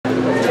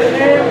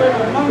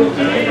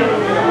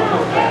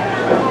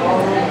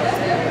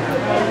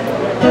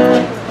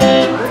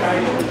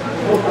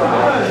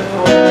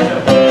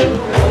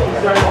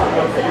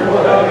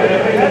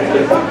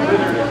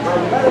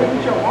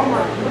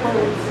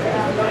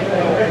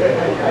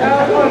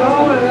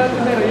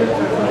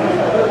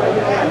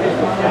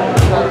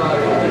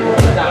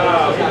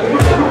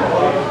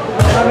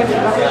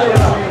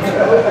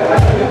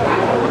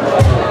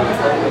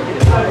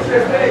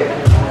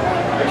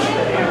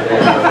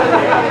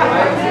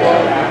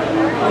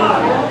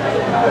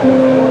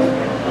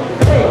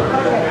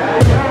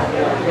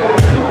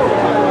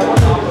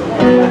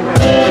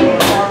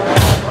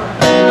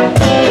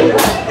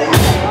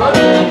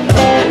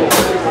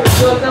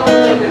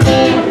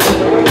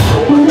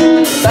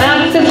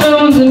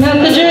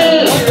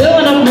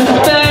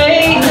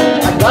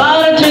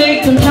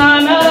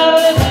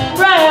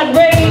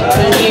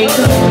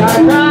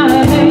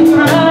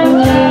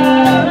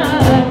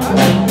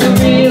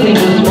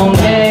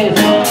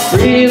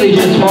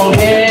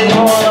monkeys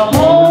wanna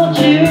hold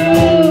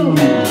you,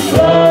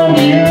 love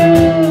you,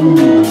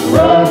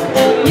 rock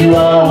you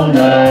all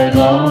night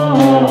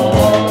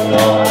long.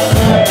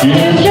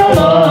 Kiss your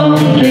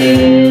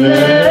monkey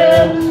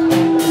lips,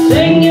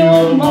 sing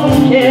your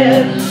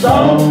monkey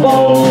song.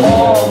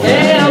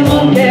 Yeah,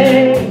 monkey,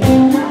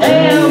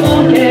 hey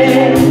monkey,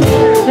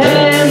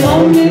 hey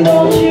monkey,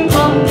 won't you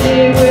monkey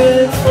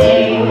with me?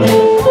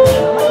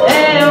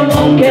 Hey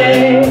monkey,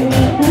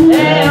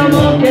 hey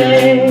monkey,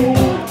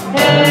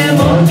 hey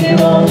monkey,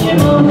 won't you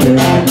monkey,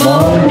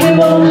 monkey,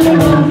 won't you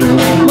monkey,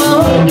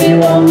 monkey,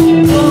 won't you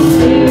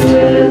monkey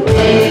with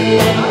me?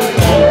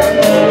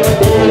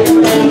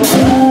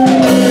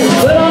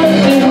 Put on a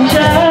suit and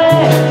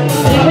tie,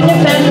 sleep in your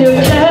patio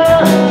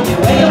towel. You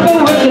wake up and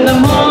work in the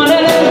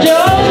morning and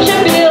don't you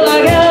feel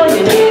like hell?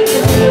 You need to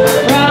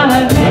cry,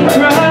 make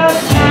cry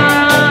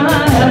time.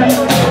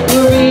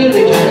 We're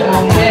really just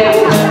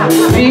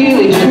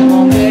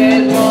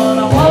monkeys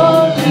wanna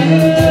hold you,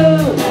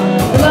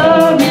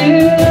 love you,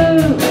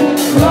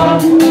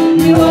 rock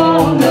you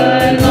all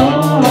night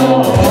long.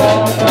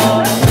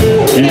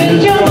 Kiss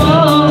your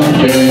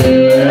monkey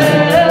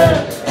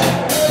lips,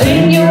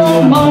 sing your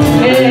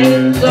monkey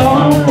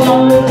song.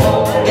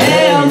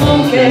 Yeah,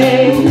 monkey,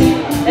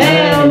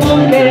 hey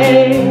monkey,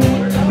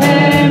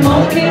 hey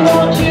monkey,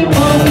 won't you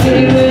monkey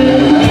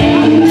with me?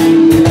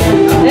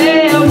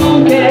 Hey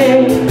monkey,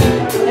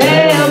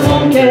 hey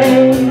monkey,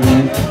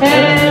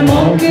 hey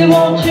monkey,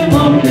 won't you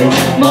monkey,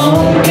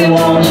 monkey,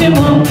 won't you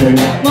monkey,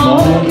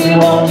 monkey,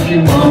 won't you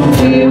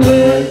monkey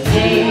with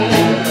me?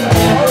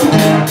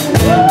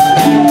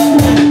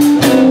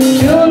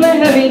 Doing the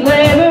heavy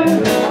labor,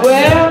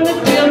 wearing the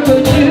steel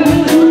coat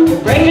shoes,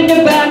 breaking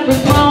your back for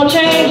small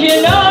change, you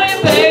know you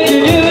paid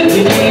your dues.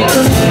 You need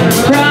some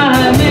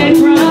crime, make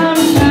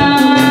crime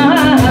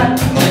time.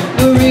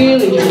 We're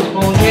really just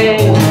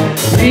monkeys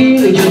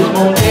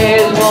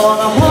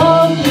wanna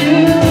hold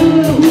you,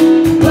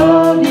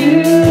 love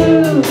you,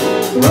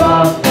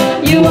 rock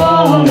you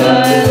all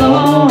night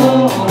long.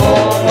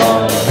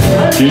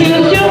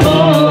 Kiss your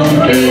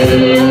monkey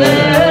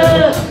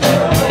lips,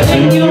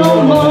 sing your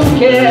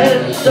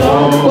monkey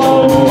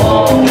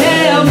song.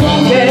 Hey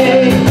monkey,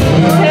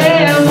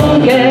 hey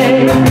monkey,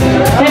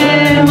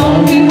 hey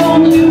monkey,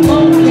 won't you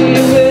monkey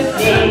with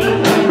me?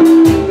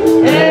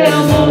 Hey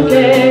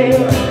monkey,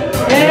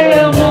 hey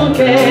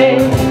monkey,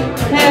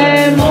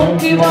 hey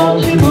monkey, won't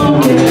you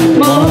monkey,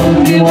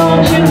 monkey,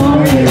 won't you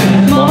monkey,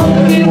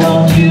 monkey,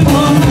 won't you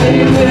monkey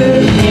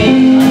with me?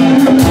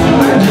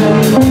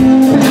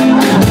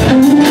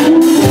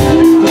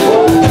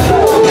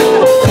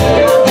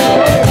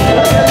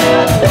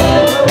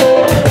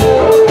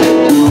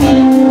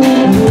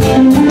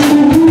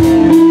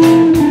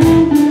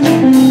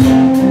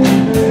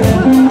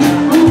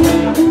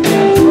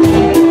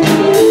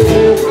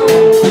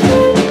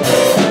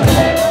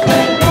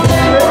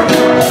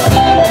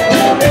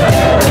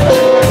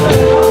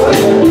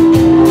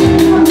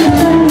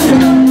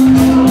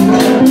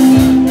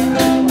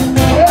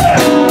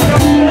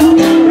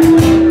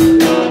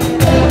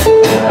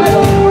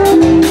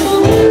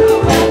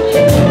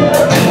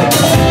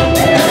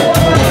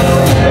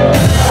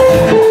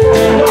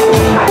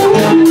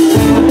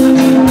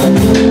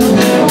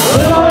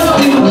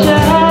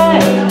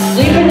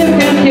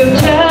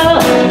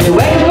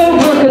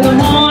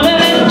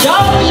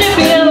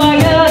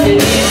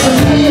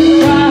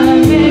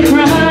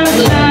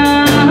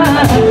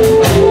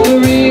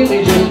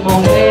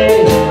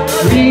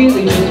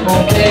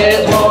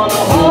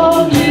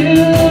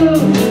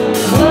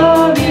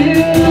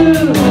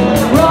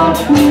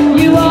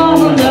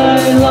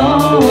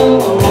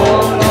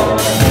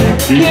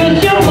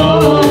 Kiss your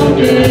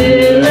monkey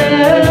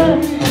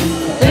lips,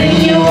 sing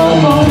your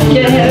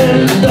monkey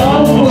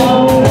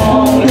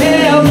song.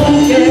 Hey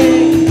monkey,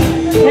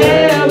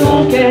 hey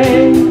monkey,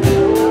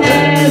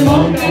 hey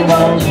monkey,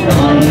 won't you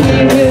monkey?